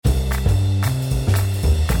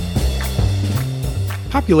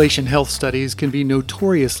Population health studies can be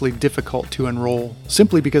notoriously difficult to enroll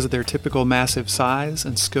simply because of their typical massive size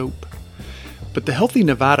and scope. But the Healthy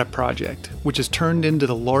Nevada Project, which has turned into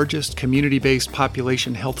the largest community-based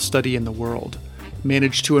population health study in the world,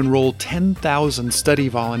 managed to enroll 10,000 study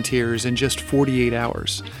volunteers in just 48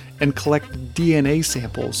 hours and collect DNA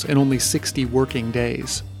samples in only 60 working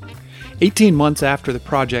days. 18 months after the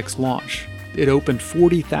project's launch, it opened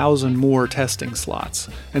 40,000 more testing slots,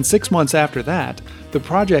 and 6 months after that, the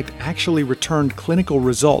project actually returned clinical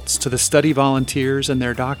results to the study volunteers and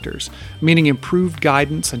their doctors, meaning improved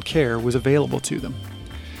guidance and care was available to them.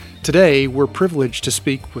 Today, we're privileged to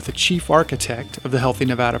speak with the chief architect of the Healthy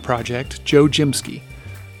Nevada Project, Joe Jiemski,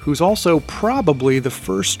 who's also probably the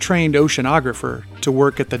first trained oceanographer to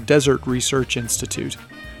work at the Desert Research Institute.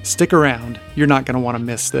 Stick around, you're not going to want to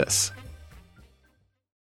miss this.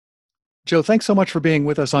 Joe, thanks so much for being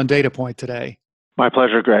with us on Data Point today. My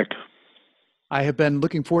pleasure, Greg. I have been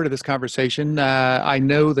looking forward to this conversation. I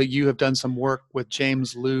know that you have done some work with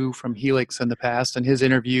James Liu from Helix in the past, and his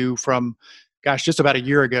interview from, just about a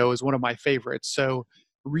year ago is one of my favorites. So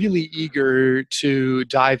really eager to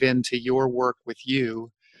dive into your work with you.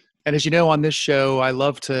 And as you know, on this show, I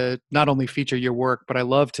love to not only feature your work, but I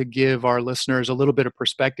love to give our listeners a little bit of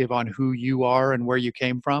perspective on who you are and where you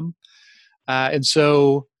came from. And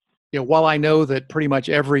so, while I know that pretty much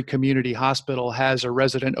every community hospital has a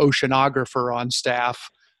resident oceanographer on staff,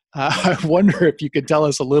 I wonder if you could tell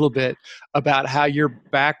us a little bit about how your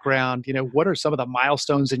background, what are some of the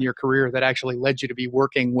milestones in your career that actually led you to be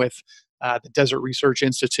working with the Desert Research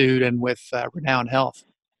Institute and with Renown Health?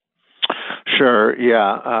 Sure.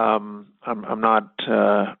 Yeah. I'm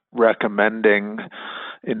not recommending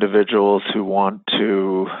individuals who want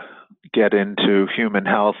to get into human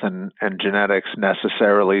health and genetics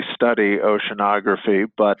necessarily study oceanography,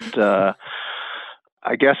 but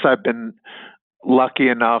I guess I've been lucky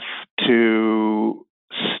enough to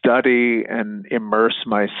study and immerse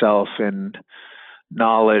myself in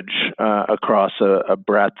knowledge across a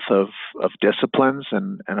breadth of disciplines,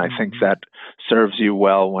 and I think that serves you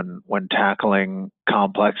well when tackling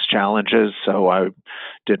complex challenges. So I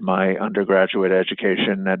did my undergraduate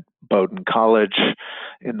education at Bowdoin College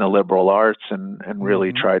in the liberal arts and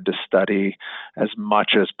really tried to study as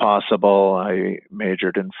much as possible. I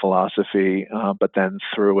majored in philosophy, but then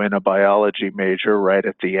threw in a biology major right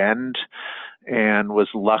at the end, and was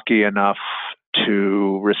lucky enough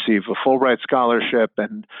to receive a Fulbright scholarship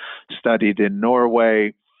and studied in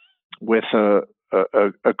Norway with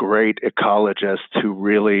a great ecologist who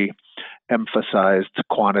really emphasized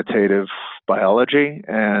quantitative biology,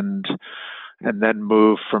 and then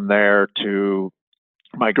moved from there to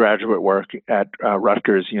my graduate work at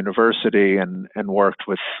Rutgers University and worked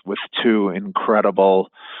with two incredible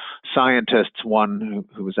scientists, one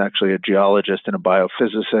who was actually a geologist and a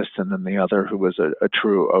biophysicist, and then the other who was a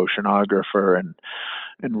true oceanographer,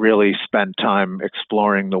 and really spent time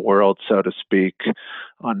exploring the world, so to speak,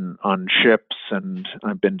 on ships. And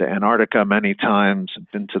I've been to Antarctica many times,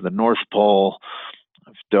 I've been to the North Pole,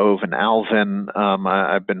 I've dove in Alvin.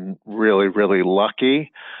 I've been really, really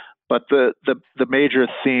lucky. But the major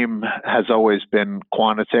theme has always been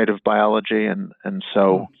quantitative biology, and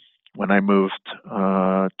so when I moved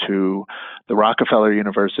to the Rockefeller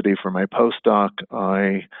University for my postdoc,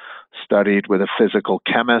 I studied with a physical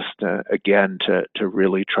chemist, again, to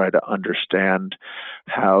really try to understand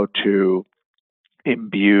how to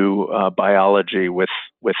imbue biology with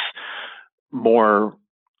more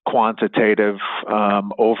quantitative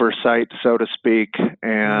oversight, so to speak,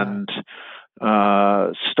 and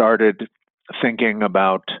started thinking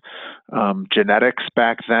about genetics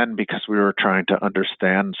back then, because we were trying to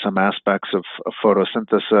understand some aspects of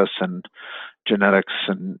photosynthesis, and genetics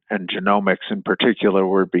and genomics in particular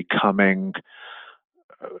were becoming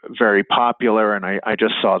very popular. And I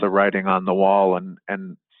just saw the writing on the wall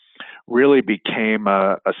and really became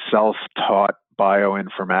a self-taught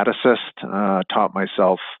bioinformaticist, taught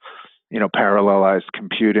myself, parallelized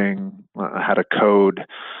computing, how to code,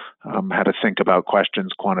 how to think about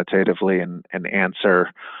questions quantitatively and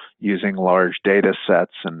answer using large data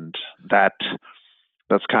sets. And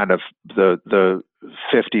that's kind of the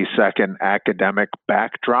 50-second academic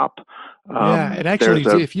backdrop. Yeah, and actually,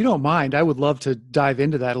 if you don't mind, I would love to dive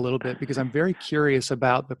into that a little bit, because I'm very curious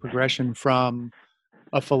about the progression from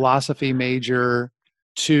a philosophy major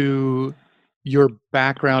to your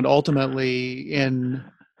background ultimately in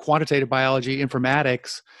quantitative biology,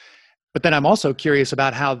 informatics. But then I'm also curious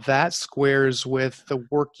about how that squares with the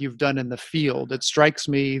work you've done in the field. It strikes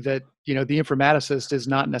me that, the informaticist is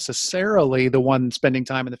not necessarily the one spending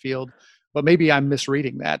time in the field, but maybe I'm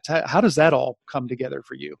misreading that. How does that all come together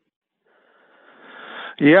for you?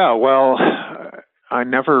 Yeah, well, I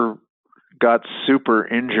never got super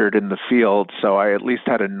injured in the field, so I at least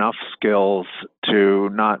had enough skills to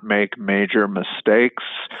not make major mistakes.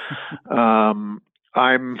 Um,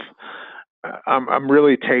 I'm I'm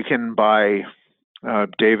really taken by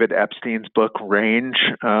David Epstein's book Range.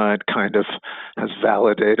 It kind of has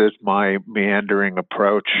validated my meandering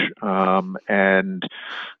approach, and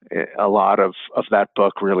a lot of that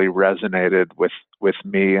book really resonated with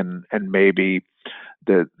me, and maybe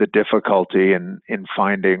the difficulty in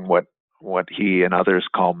finding what he and others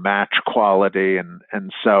call match quality,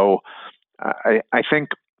 and so I think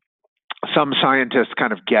some scientists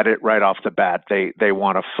kind of get it right off the bat. They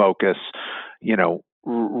want to focus,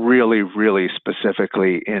 really really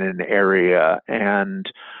specifically in an area, and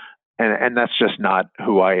that's just not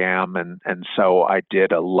who I am, and so I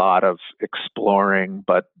did a lot of exploring,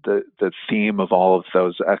 but the theme of all of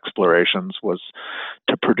those explorations was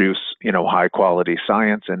to produce high quality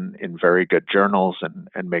science in very good journals,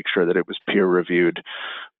 and make sure that it was peer reviewed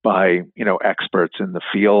by experts in the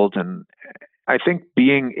field. And I think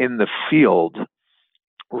being in the field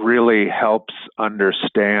really helps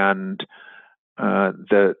understand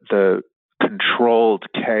the controlled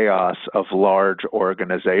chaos of large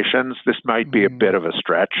organizations. This might be a bit of a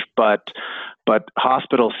stretch, but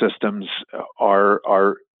hospital systems are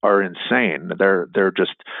insane. They're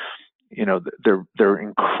just they're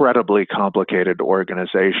incredibly complicated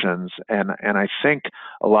organizations, and I think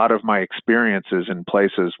a lot of my experiences in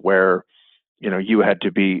places where you had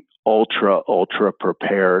to be ultra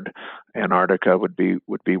prepared. Antarctica would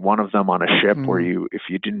be one of them, on a ship where if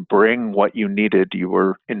you didn't bring what you needed, you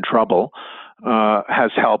were in trouble.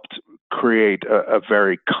 Has helped create a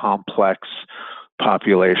very complex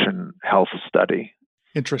population health study.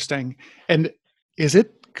 Interesting. And is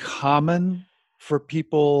it common for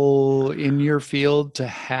people in your field to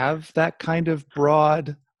have that kind of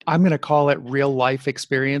broad, I'm going to call it real life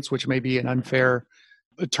experience, which may be an unfair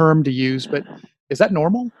term to use, but is that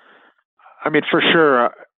normal? I mean, for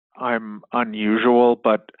sure, I'm unusual,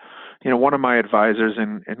 but one of my advisors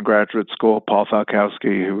in graduate school, Paul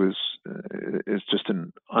Falkowski, who is just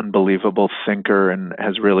an unbelievable thinker and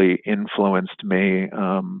has really influenced me,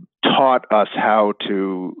 taught us how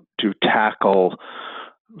to tackle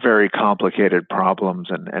very complicated problems,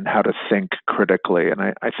 and how to think critically. And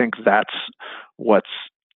I think that's what's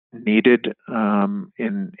needed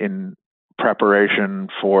in preparation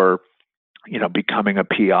for becoming a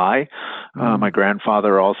PI. My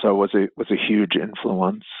grandfather also was a huge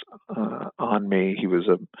influence on me. He was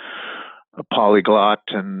a polyglot,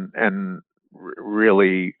 and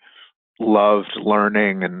really loved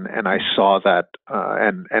learning, and I saw that,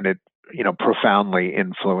 and it profoundly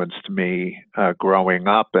influenced me growing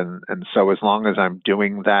up. And so as long as I'm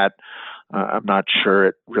doing that, I'm not sure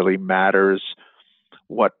it really matters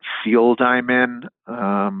what field I'm in.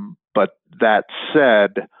 But that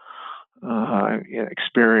said, I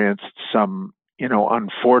experienced some,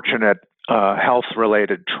 unfortunate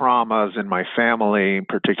health-related traumas in my family,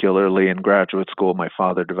 particularly in graduate school. My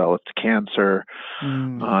father developed cancer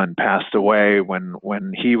and passed away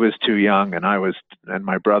when he was too young, and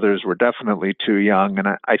my brothers were definitely too young. And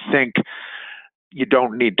I think you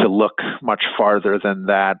don't need to look much farther than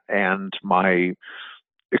that, and my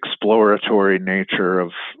exploratory nature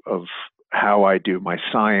of how I do my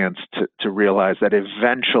science to realize that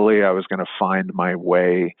eventually I was going to find my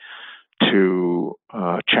way to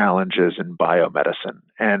challenges in biomedicine,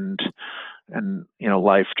 and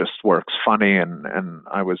life just works funny, and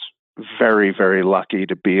I was very very lucky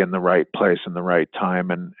to be in the right place in the right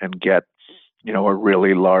time, and get a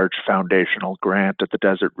really large foundational grant at the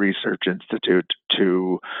Desert Research Institute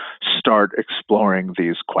to start exploring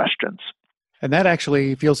these questions. And that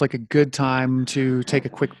actually feels like a good time to take a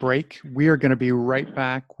quick break. We are going to be right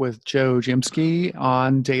back with Joe Jimsky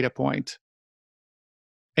on Data Point.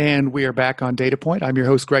 And we are back on Data Point. I'm your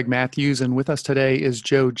host, Greg Matthews, and with us today is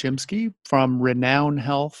Joe Jimsky from Renown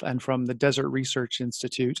Health and from the Desert Research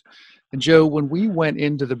Institute. And Joe, when we went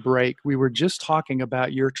into the break, we were just talking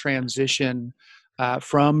about your transition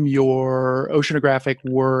from your oceanographic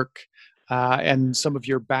work and some of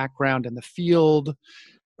your background in the field,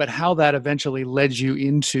 but how that eventually led you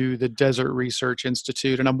into the Desert Research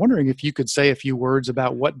Institute. And I'm wondering if you could say a few words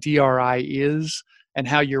about what DRI is and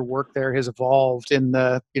how your work there has evolved in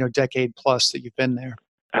the decade plus that you've been there.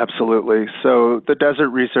 Absolutely. So the Desert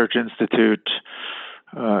Research Institute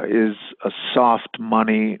is a soft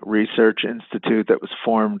money research institute that was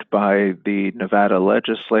formed by the Nevada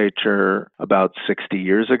legislature about 60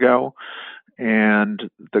 years ago. And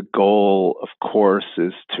the goal, of course,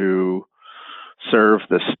 is to serve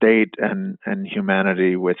the state and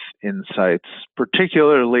humanity with insights,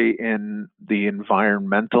 particularly in the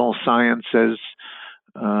environmental sciences.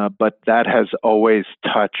 But that has always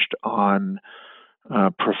touched on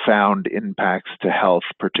profound impacts to health,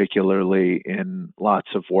 particularly in lots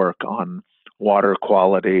of work on water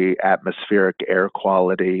quality, atmospheric air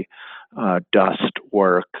quality, dust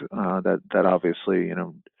work. That obviously,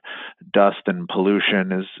 dust and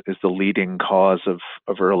pollution is the leading cause of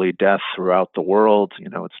early death throughout the world.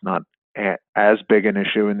 It's not as big an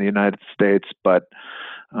issue in the United States, but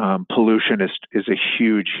pollution is a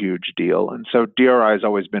huge deal. And so DRI has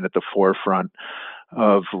always been at the forefront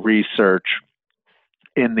of research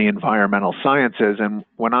in the environmental sciences. And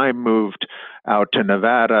when I moved out to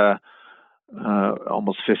Nevada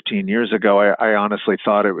almost 15 years ago, I honestly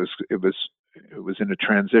thought it was in a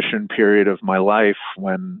transition period of my life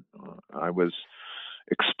when I was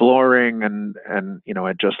exploring and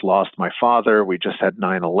I just lost my father. We just had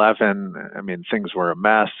 9/11. I mean, things were a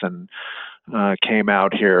mess, and came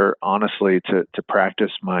out here honestly to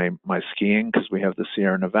practice my skiing, because we have the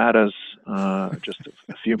Sierra Nevadas just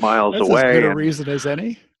a few miles That's away. That's as good a reason as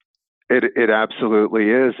any. It absolutely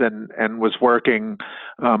is, and was working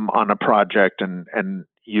on a project and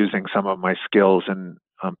using some of my skills in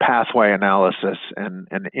pathway analysis and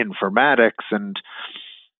informatics, and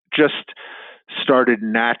just started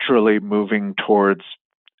naturally moving towards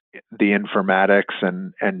the informatics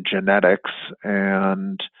and genetics.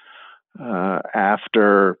 And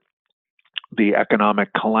after the economic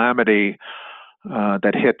calamity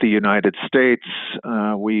that hit the United States,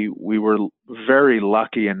 we were very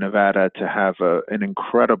lucky in Nevada to have an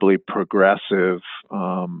incredibly progressive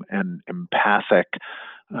and empathic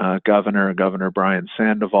Governor Brian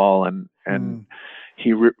Sandoval, and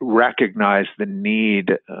he recognized the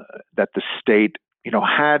need that the state,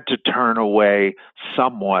 had to turn away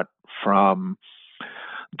somewhat from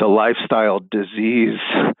the lifestyle disease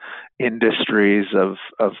industries of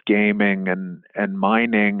gaming and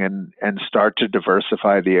mining, and start to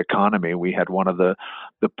diversify the economy. We had one of the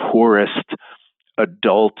poorest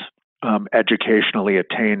adult educationally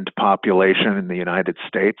attained population in the United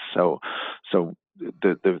States. So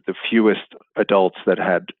the fewest adults that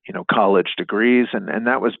had college degrees, and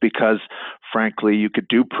that was because, frankly, you could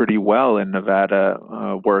do pretty well in Nevada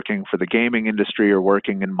working for the gaming industry or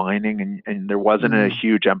working in mining, and there wasn't a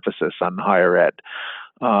huge emphasis on higher ed.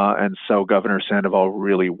 And so Governor Sandoval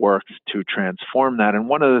really worked to transform that. And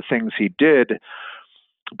one of the things he did,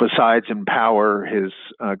 besides empower his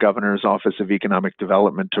governor's Office of Economic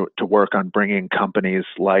Development to work on bringing companies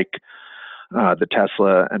like the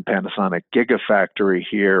Tesla and Panasonic Gigafactory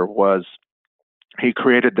here, was he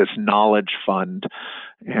created this knowledge fund.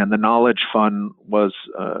 And the knowledge fund was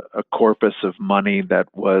a corpus of money that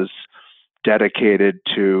was dedicated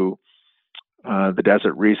to the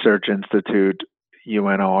Desert Research Institute,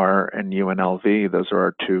 UNR, and UNLV. Those are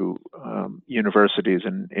our two universities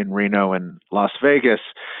in Reno and Las Vegas,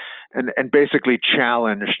 and basically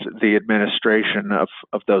challenged the administration of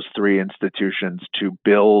those three institutions to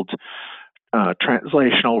build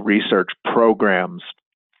translational research programs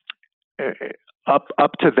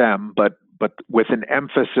up to them, but with an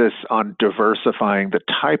emphasis on diversifying the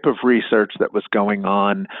type of research that was going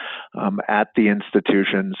on at the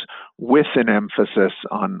institutions, with an emphasis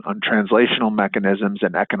on translational mechanisms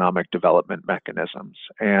and economic development mechanisms.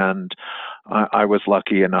 And I was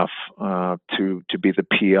lucky enough to be the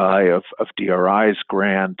PI of DRI's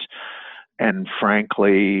grant, and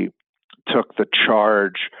frankly took the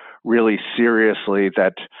charge really seriously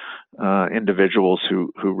that individuals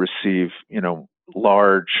who receive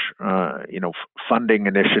large funding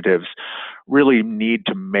initiatives really need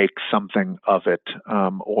to make something of it,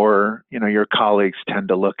 or your colleagues tend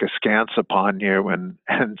to look askance upon you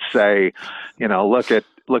and say, look at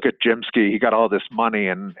Jimsky, he got all this money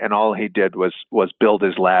and all he did was build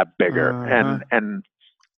his lab bigger.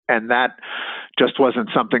 And that just wasn't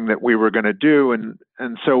something that we were going to do.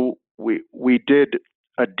 And so we did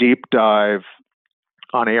a deep dive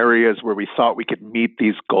on areas where we thought we could meet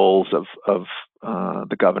these goals of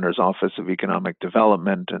the Governor's Office of Economic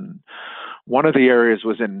Development. And one of the areas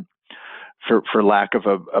was in, for lack of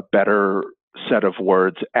a better set of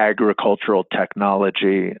words, agricultural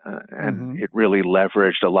technology. And it really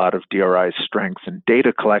leveraged a lot of DRI's strengths in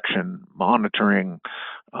data collection, monitoring,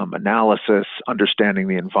 analysis, understanding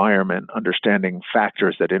the environment, understanding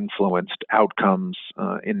factors that influenced outcomes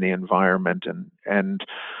in the environment, and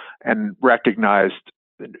recognized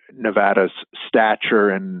Nevada's stature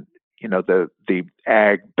and the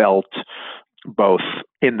ag belt, both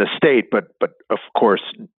in the state, but of course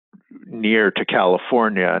near to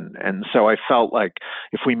California. And so I felt like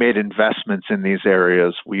if we made investments in these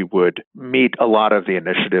areas, we would meet a lot of the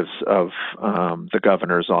initiatives of the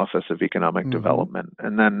governor's Office of Economic Development.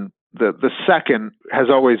 And then the second has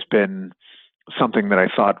always been something that I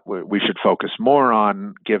thought we should focus more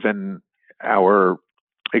on, given our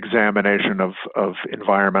examination of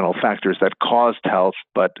environmental factors that caused health,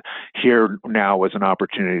 but here now was an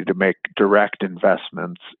opportunity to make direct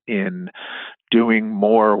investments in doing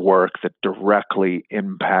more work that directly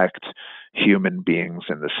impact human beings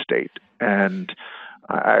in the state. And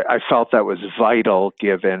I felt that was vital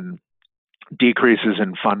given decreases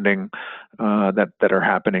in funding that are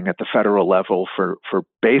happening at the federal level for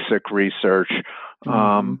basic research,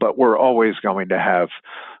 but we're always going to have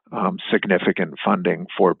significant funding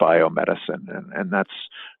for biomedicine, and that's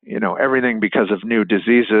everything because of new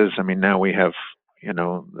diseases. I mean, now we have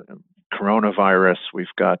coronavirus, we've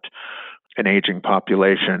got an aging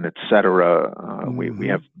population, et cetera. We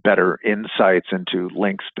have better insights into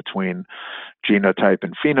links between genotype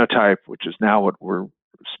and phenotype, which is now what we're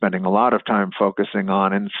spending a lot of time focusing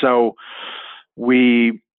on. And so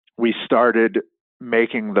we started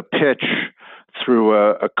making the pitch through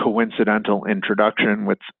a coincidental introduction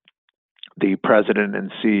with the president and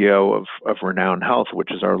CEO of Renown Health,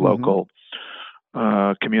 which is our local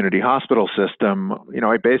community hospital system.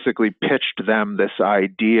 I basically pitched them this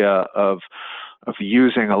idea of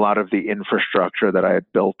using a lot of the infrastructure that I had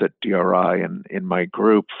built at DRI and in my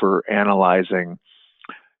group for analyzing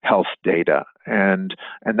health data, and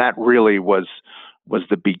that really was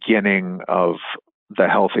the beginning of the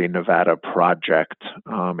Healthy Nevada Project.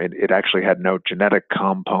 It actually had no genetic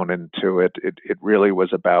component to it. It really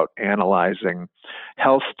was about analyzing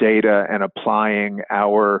health data and applying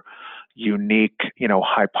our unique,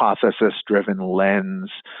 hypothesis-driven lens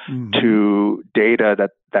to data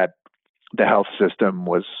that the health system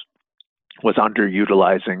was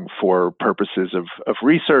underutilizing for purposes of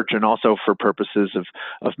research and also for purposes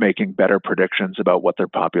of making better predictions about what their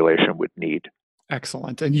population would need.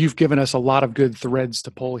 Excellent. And you've given us a lot of good threads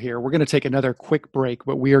to pull here. We're going to take another quick break,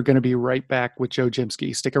 but we are going to be right back with Joe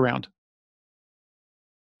Jimsky. Stick around.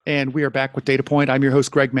 And we are back with Data Point. I'm your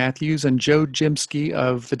host, Greg Matthews, and Joe Jimsky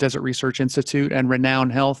of the Desert Research Institute and Renown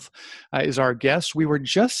Health is our guest. We were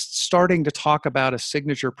just starting to talk about a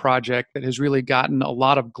signature project that has really gotten a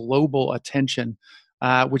lot of global attention,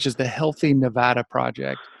 which is the Healthy Nevada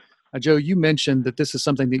Project. Joe, you mentioned that this is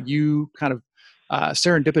something that you kind of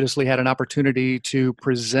serendipitously had an opportunity to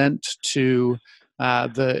present to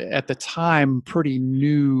at the time, pretty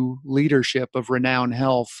new leadership of Renown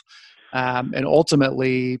Health. And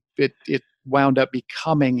ultimately, it wound up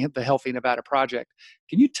becoming the Healthy Nevada Project.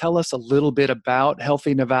 Can you tell us a little bit about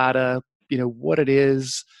Healthy Nevada, what it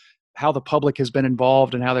is, how the public has been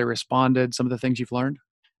involved and how they responded, some of the things you've learned?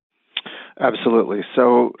 Absolutely.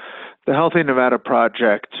 So the Healthy Nevada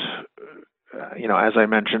Project, as I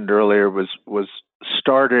mentioned earlier, was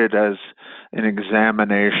started as an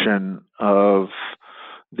examination of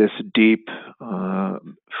this deep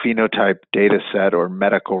phenotype data set or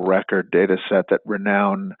medical record data set that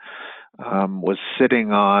Renown was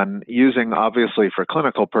sitting on, using obviously for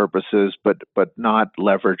clinical purposes, but not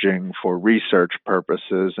leveraging for research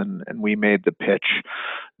purposes. And we made the pitch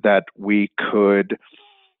that we could,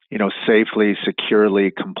 safely,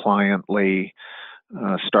 securely, compliantly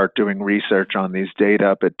start doing research on these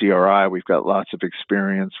data up at DRI. We've got lots of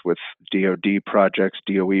experience with DoD projects,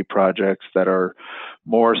 DOE projects that are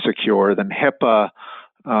more secure than HIPAA.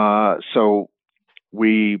 So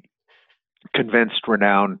we convinced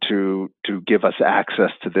Renown to give us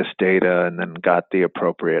access to this data, and then got the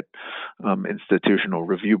appropriate institutional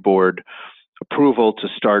review board approval to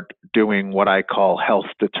start doing what I call health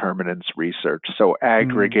determinants research. So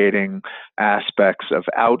aggregating aspects of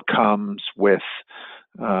outcomes with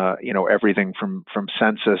everything from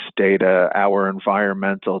census data, our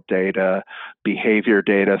environmental data, behavior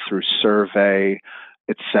data through survey,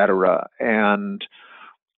 et cetera. And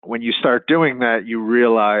when you start doing that, you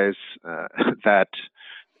realize that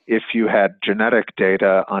if you had genetic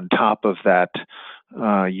data on top of that,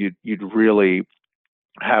 you'd really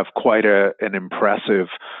have quite an impressive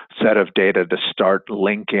set of data to start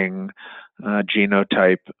linking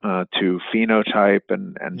genotype to phenotype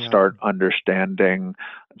and start understanding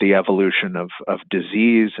the evolution of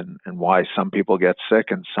disease and why some people get sick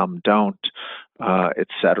and some don't, et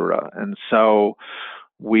cetera. And so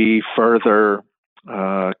we further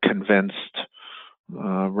convinced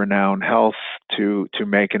Renown Health to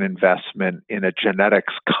make an investment in a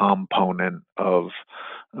genetics component of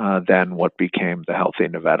then what became the Healthy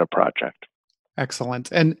Nevada Project.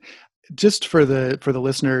 Excellent. And Just for the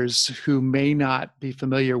listeners who may not be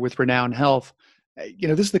familiar with Renown Health,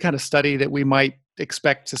 this is the kind of study that we might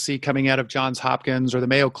expect to see coming out of Johns Hopkins or the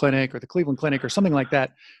Mayo Clinic or the Cleveland Clinic or something like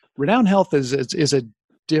that. Renown Health is a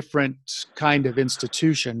different kind of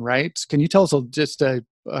institution, right? Can you tell us just a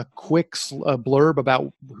quick blurb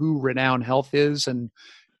about who Renown Health is and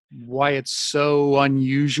why it's so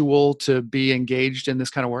unusual to be engaged in this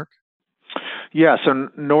kind of work? Yeah, so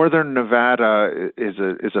Northern Nevada is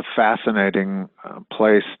a fascinating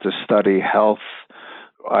place to study health.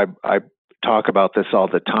 I talk about this all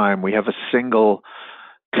the time. We have a single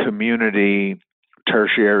community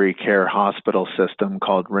tertiary care hospital system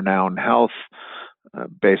called Renown Health,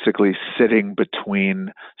 basically sitting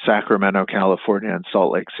between Sacramento, California, and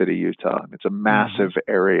Salt Lake City, Utah. It's a massive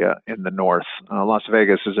area in the north. Las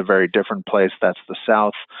Vegas is a very different place. That's the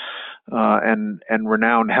south. And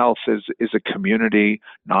Renown Health is a community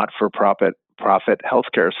not-for-profit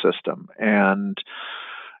healthcare system. And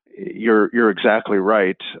you're exactly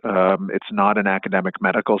right. It's not an academic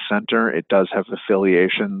medical center. It does have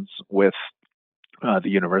affiliations with the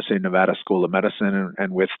University of Nevada School of Medicine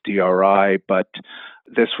and with DRI, but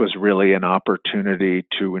this was really an opportunity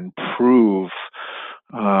to improve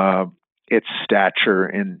its stature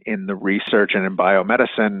in the research and in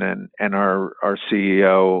biomedicine, and our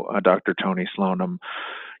CEO, Dr. Tony Slonim,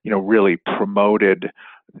 really promoted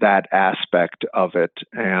that aspect of it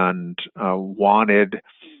and wanted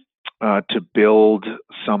to build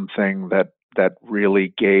something that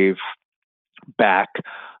really gave back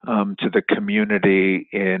to the community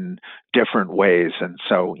in different ways. And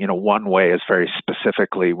so, one way is very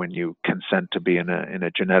specifically when you consent to be in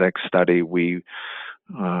a genetic study, we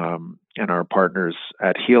and our partners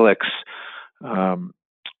at Helix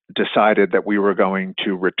decided that we were going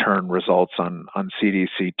to return results on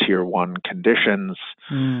CDC Tier 1 conditions,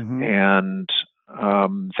 and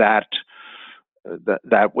that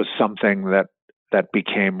was something that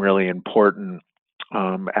became really important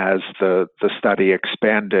as the study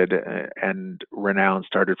expanded and Renown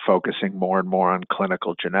started focusing more and more on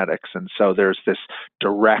clinical genetics. And so there's this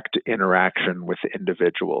direct interaction with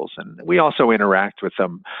individuals. And we also interact with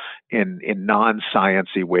them in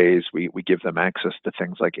non-sciencey ways. We give them access to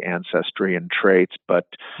things like ancestry and traits, but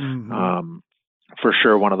for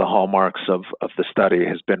sure, one of the hallmarks of the study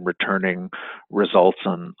has been returning results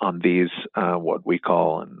on these, what we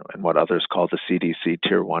call and what others call the CDC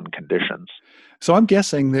Tier 1 conditions. So I'm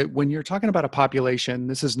guessing that when you're talking about a population,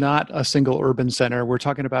 this is not a single urban center. We're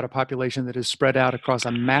talking about a population that is spread out across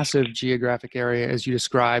a massive geographic area, as you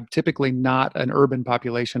described, typically not an urban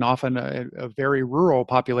population, often a very rural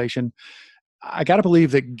population. I got to believe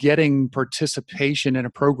that getting participation in a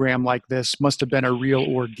program like this must have been a real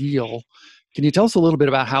ordeal. Can you tell us a little bit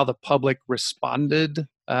about how the public responded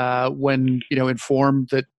when informed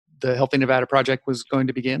that the Healthy Nevada Project was going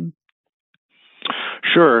to begin?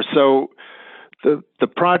 Sure. So the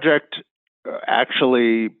project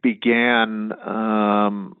actually began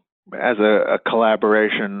as a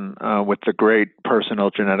collaboration with the great personal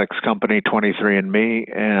genetics company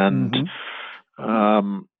 23andMe, and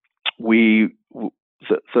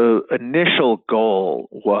the initial goal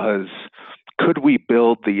was, could we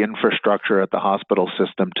build the infrastructure at the hospital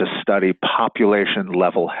system to study population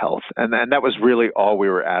level health? And that was really all we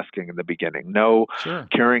were asking in the beginning. No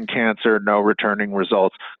curing cancer, no returning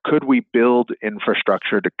results. Could we build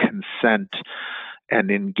infrastructure to consent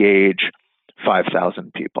and engage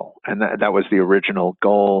 5,000 people? And that was the original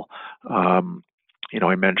goal. I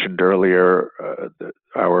mentioned earlier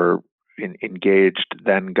our engaged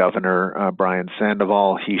then Governor Brian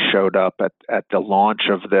Sandoval. He showed up at the launch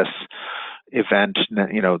of this event,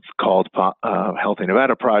 it's called Healthy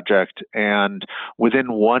Nevada Project, and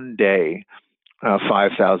within one day,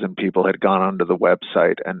 5,000 people had gone onto the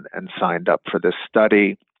website and signed up for this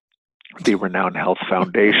study. The Renown Health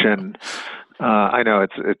Foundation, I know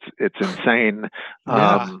it's insane.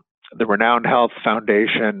 Yeah. The Renown Health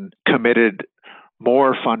Foundation committed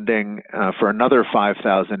more funding for another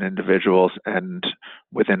 5,000 individuals, and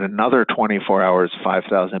within another 24 hours,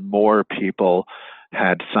 5,000 more people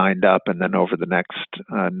had signed up. And then over the next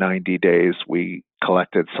 90 days, we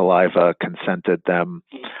collected saliva, consented them,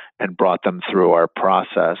 and brought them through our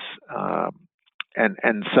process.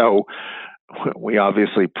 And so we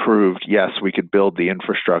obviously proved, yes, we could build the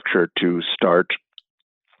infrastructure to start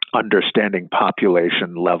understanding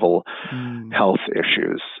population level health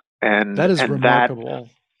issues. And that is remarkable.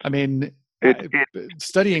 I mean,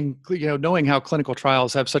 studying, knowing how clinical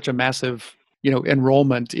trials have such a massive,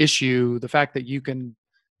 enrollment issue, the fact that you can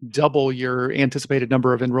double your anticipated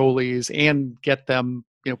number of enrollees and get them,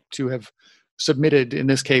 to have submitted, in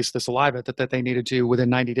this case, the saliva that they needed to within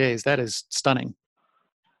 90 days. That is stunning.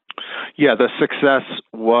 Yeah, the success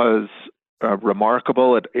was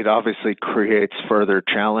remarkable. It obviously creates further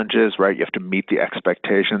challenges, right? You have to meet the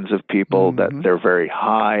expectations of people that they're very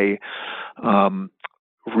high.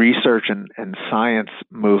 Research and science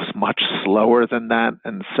moves much slower than that.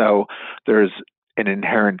 And so there's an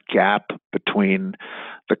inherent gap between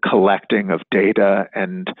the collecting of data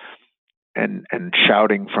and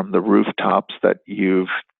shouting from the rooftops that you've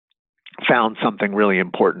found something really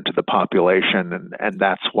important to the population. And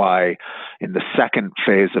that's why in the second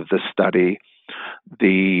phase of the study,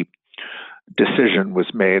 the decision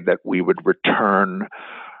was made that we would return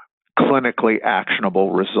clinically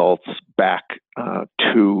actionable results back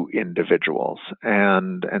to individuals.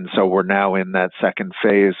 And so we're now in that second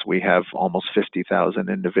phase. We have almost 50,000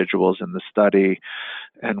 individuals in the study,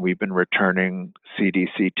 and we've been returning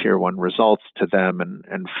CDC Tier 1 results to them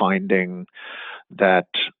and finding that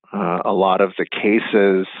a lot of the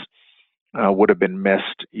cases would have been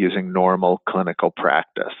missed using normal clinical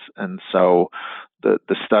practice. And so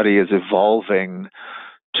the study is evolving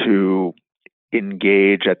to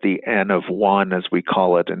engage at the N of 1, as we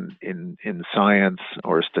call it in science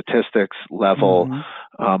or statistics level,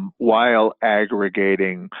 while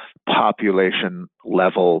aggregating population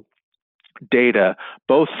level data,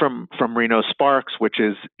 both from Reno-Sparks, which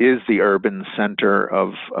is the urban center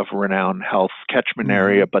of Renown Health catchment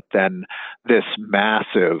area, but then this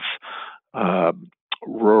massive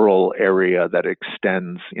rural area that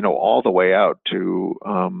extends, all the way out to,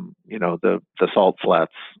 the Salt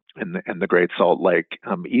Flats and the Great Salt Lake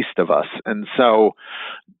east of us. And so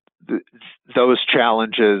those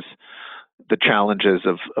challenges, the challenges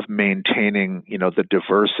of maintaining, the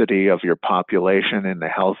diversity of your population in the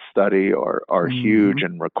health study are huge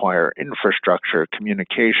and require infrastructure,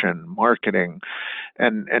 communication, marketing,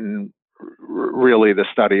 and really the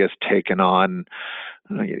study has taken on,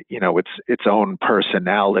 its own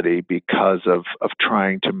personality because of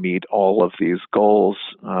trying to meet all of these goals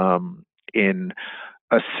in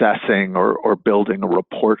assessing or building a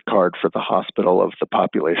report card for the hospital of the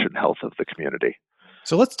population health of the community.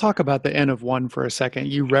 So let's talk about the N of 1 for a second.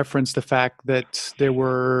 You referenced the fact that there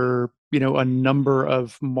were, a number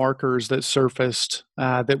of markers that surfaced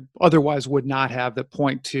that otherwise would not have, that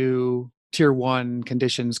point to Tier 1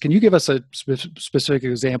 conditions. Can you give us a specific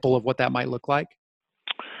example of what that might look like?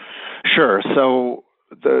 Sure. So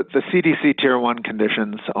the CDC Tier 1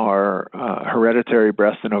 conditions are hereditary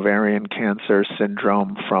breast and ovarian cancer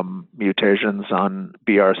syndrome from mutations on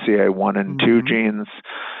BRCA1 and 2 genes,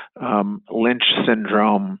 Lynch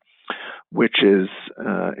syndrome, which is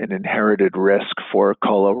an inherited risk for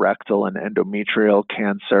colorectal and endometrial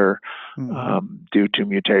cancer due to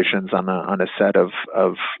mutations on a set of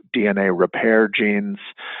DNA repair genes,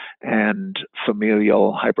 and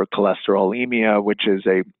familial hypercholesterolemia, which is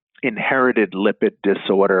a inherited lipid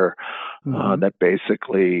disorder that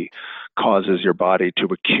basically causes your body to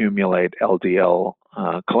accumulate LDL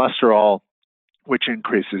cholesterol, which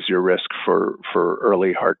increases your risk for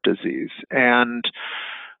early heart disease. And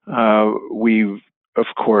we, of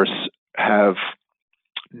course, have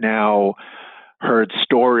now heard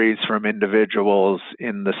stories from individuals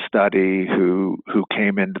in the study who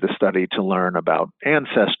came into the study to learn about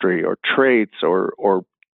ancestry or traits or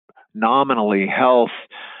nominally health,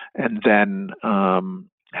 and then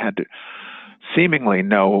had seemingly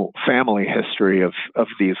no family history of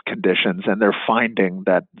these conditions, and they're finding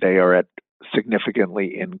that they are at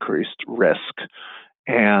significantly increased risk.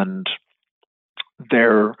 And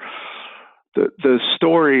the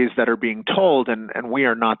stories that are being told, and we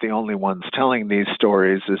are not the only ones telling these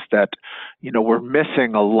stories, is that, we're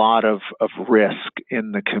missing a lot of risk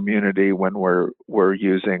in the community when we're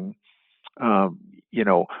using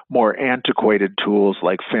more antiquated tools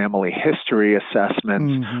like family history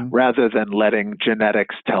assessments rather than letting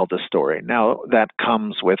genetics tell the story. Now, that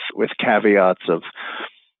comes with caveats of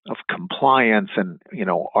compliance and,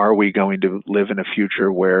 are we going to live in a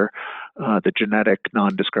future where the Genetic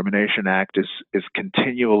Non-Discrimination Act is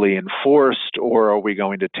continually enforced, or are we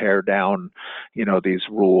going to tear down, these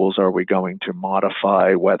rules? Are we going to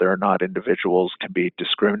modify whether or not individuals can be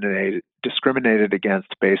discriminated against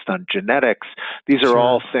based on genetics? These are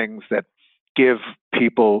all things that give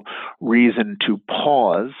people reason to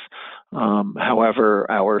pause. However,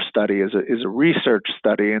 our study is a research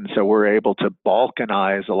study, and so we're able to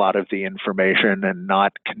balkanize a lot of the information and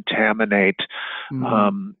not contaminate,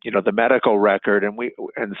 the medical record.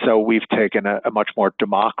 And so we've taken a much more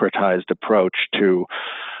democratized approach to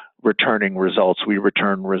returning results. We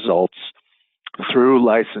return results through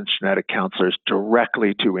licensed genetic counselors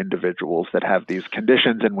directly to individuals that have these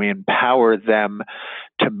conditions, and we empower them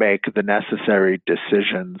to make the necessary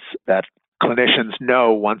decisions that clinicians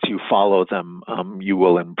know once you follow them, you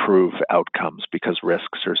will improve outcomes because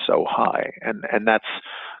risks are so high. And that's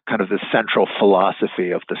kind of the central philosophy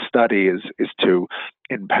of the study is to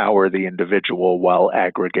empower the individual while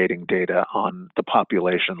aggregating data on the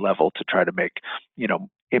population level to try to make,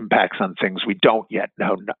 impacts on things we don't yet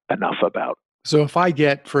know enough about. So if I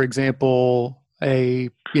get, for example,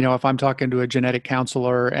 if I'm talking to a genetic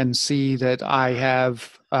counselor and see that I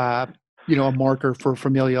have, a marker for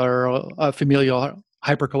familial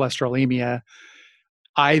hypercholesterolemia,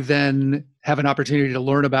 I then have an opportunity to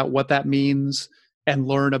learn about what that means and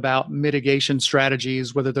learn about mitigation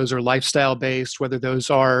strategies, whether those are lifestyle based, whether those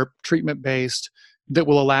are treatment based, that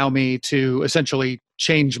will allow me to essentially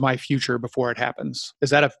change my future before it happens.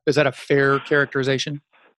 Is that a fair characterization?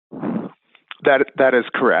 That is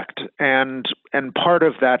correct, and part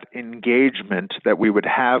of that engagement that we would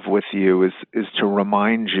have with you is to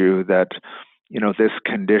remind you that this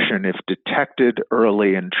condition, if detected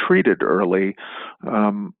early and treated early,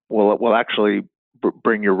 will actually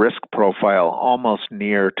bring your risk profile almost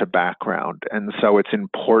near to background, and so it's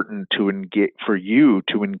important for you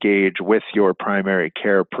to engage with your primary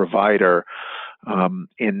care provider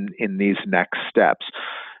in these next steps.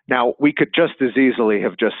 Now, we could just as easily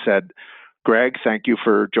have just said, Greg, thank you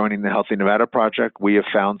for joining the Healthy Nevada Project. We have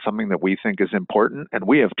found something that we think is important, and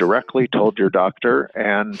we have directly told your doctor,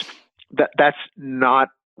 and that's not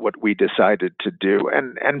what we decided to do.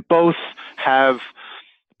 And both have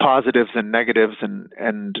positives and negatives,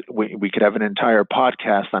 and we could have an entire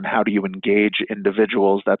podcast on how do you engage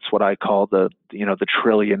individuals. That's what I call the $1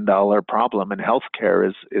 trillion problem in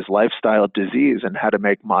healthcare is lifestyle disease and how to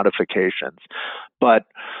make modifications. But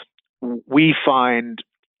we find,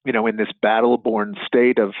 in this battle-born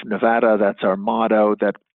state of Nevada, that's our motto,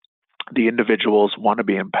 that the individuals want to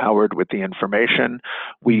be empowered with the information.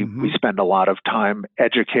 We spend a lot of time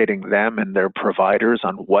educating them and their providers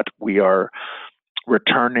on what we are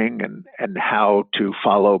returning and how to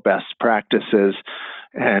follow best practices.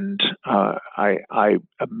 And I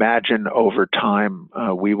imagine over time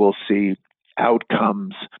we will see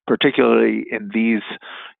outcomes, particularly in these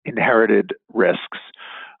inherited risks,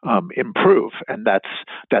 improve, and that's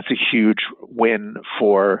a huge win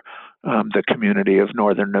for the community of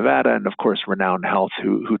Northern Nevada, and of course, Renown Health,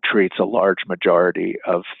 who treats a large majority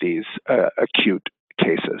of these acute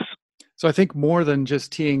cases. So I think more than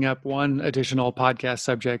just teeing up one additional podcast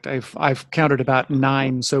subject, I've counted about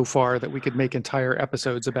 9 so far that we could make entire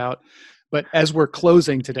episodes about. But as we're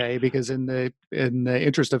closing today, because in the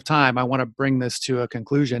interest of time, I want to bring this to a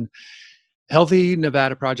conclusion. Healthy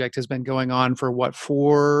Nevada Project has been going on for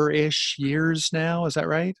 4-ish years now. Is that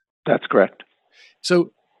right? That's correct.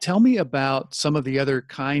 So tell me about some of the other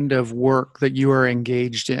kind of work that you are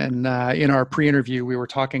engaged in. In our pre-interview, we were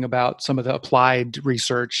talking about some of the applied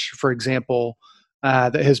research, for example,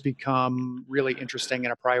 that has become really interesting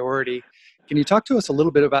and a priority. Can you talk to us a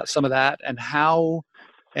little bit about some of that and how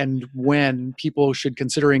and when people should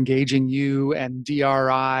consider engaging you and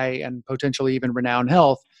DRI and potentially even Renown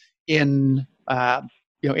Health in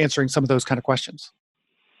answering some of those kind of questions?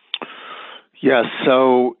 Yes.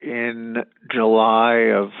 So in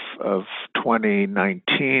July of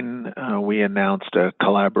 2019, we announced a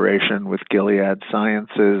collaboration with Gilead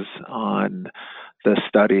Sciences on the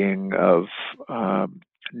studying of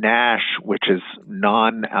NASH, which is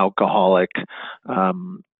non-alcoholic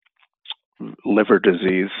liver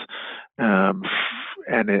disease,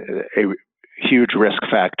 and a huge risk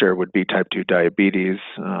factor would be type 2 diabetes,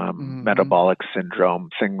 metabolic syndrome,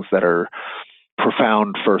 things that are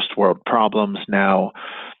profound first world problems now.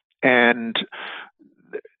 And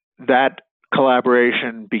that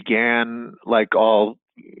collaboration began, like all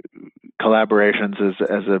collaborations,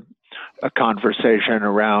 as a conversation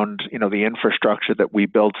around, the infrastructure that we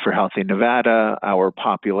built for Healthy Nevada, our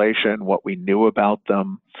population, what we knew about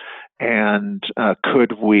them, and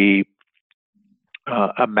could we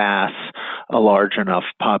amass a large enough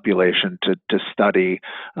population to study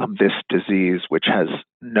this disease, which has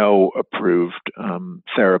no approved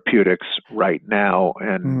therapeutics right now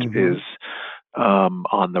and is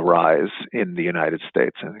on the rise in the United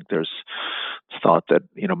States. I think there's thought that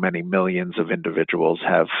many millions of individuals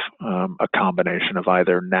have a combination of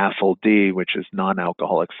either NAFLD, which is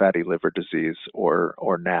non-alcoholic fatty liver disease, or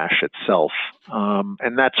NASH itself,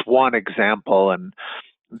 and that's one example. And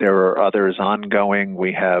there are others ongoing.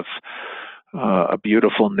 We have a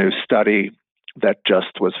beautiful new study that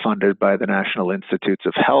just was funded by the National Institutes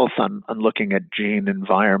of Health on looking at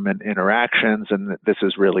gene-environment interactions. And this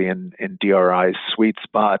is really in DRI's sweet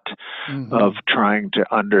spot of trying to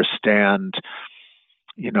understand,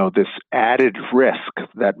 this added risk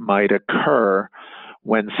that might occur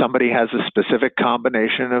when somebody has a specific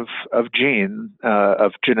combination of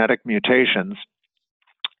genetic mutations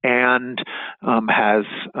and has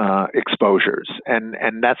exposures.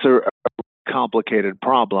 And that's a complicated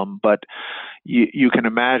problem, but you can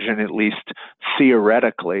imagine, at least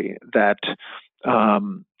theoretically, that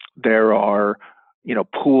there are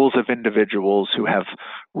pools of individuals who have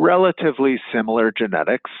relatively similar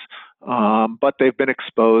genetics, but they've been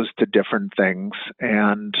exposed to different things,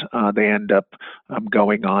 and they end up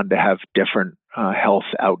going on to have different health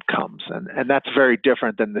outcomes. And that's very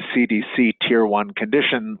different than the CDC Tier 1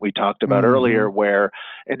 condition we talked about earlier, where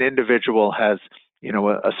an individual has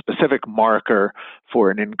a specific marker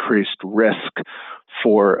for an increased risk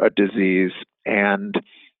for a disease, and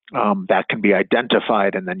that can be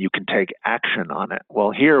identified, and then you can take action on it.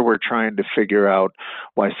 Well, here we're trying to figure out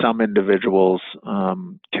why some individuals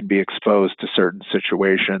can be exposed to certain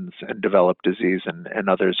situations and develop disease, and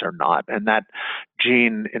others are not. And that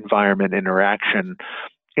gene-environment interaction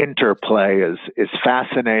interplay is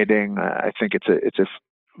fascinating. I think it's a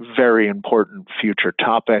very important future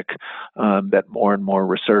topic that more and more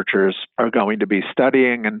researchers are going to be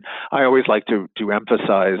studying. And I always like to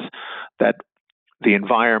emphasize that the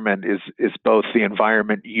environment is both the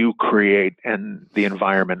environment you create and the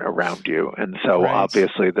environment around you. And so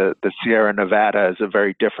obviously the Sierra Nevada is a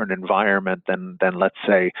very different environment than let's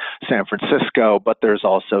say, San Francisco, but there's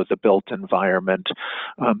also the built environment.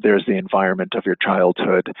 There's the environment of your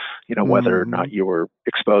childhood, whether or not you were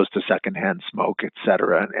exposed to secondhand smoke, et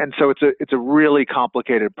cetera. And so it's a really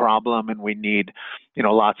complicated problem, and we need,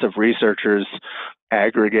 lots of researchers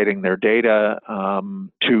aggregating their data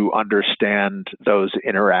to understand those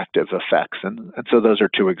interactive effects. And so those are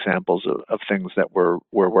two examples of things that we're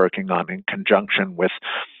working on in conjunction with,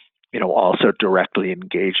 also directly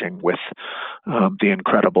engaging with the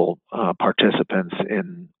incredible participants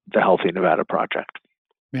in the Healthy Nevada Project.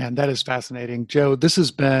 Man, that is fascinating. Joe, this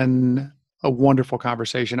has been a wonderful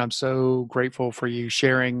conversation. I'm so grateful for you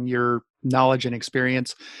sharing your knowledge and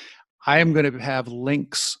experience. I am going to have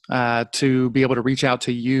links to be able to reach out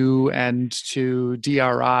to you and to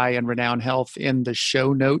DRI and Renown Health in the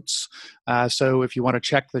show notes. So if you want to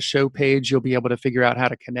check the show page, you'll be able to figure out how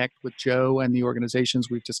to connect with Joe and the organizations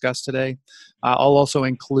we've discussed today. I'll also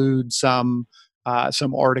include some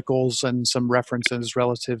articles and some references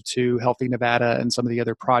relative to Healthy Nevada and some of the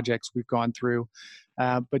other projects we've gone through.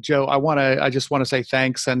 But Joe, I just want to say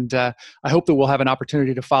thanks, and I hope that we'll have an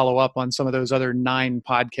opportunity to follow up on some of those other 9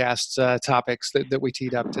 podcast topics that we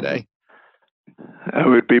teed up today. It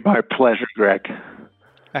would be my pleasure, Greg.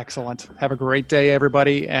 Excellent. Have a great day,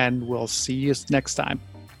 everybody, and we'll see you next time.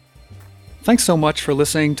 Thanks so much for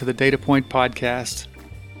listening to the Data Point Podcast.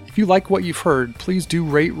 If you like what you've heard, please do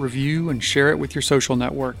rate, review, and share it with your social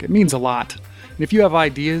network. It means a lot. And if you have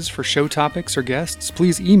ideas for show topics or guests,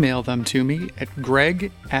 please email them to me at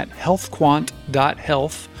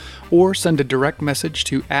greg@healthquant.health or send a direct message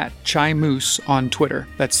to @ChiMoose on Twitter.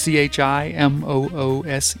 That's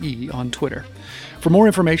CHIMOOSE on Twitter. For more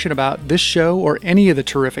information about this show or any of the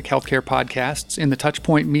terrific healthcare podcasts in the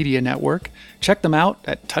Touchpoint Media Network, check them out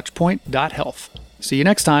at touchpoint.health. See you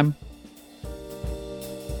next time.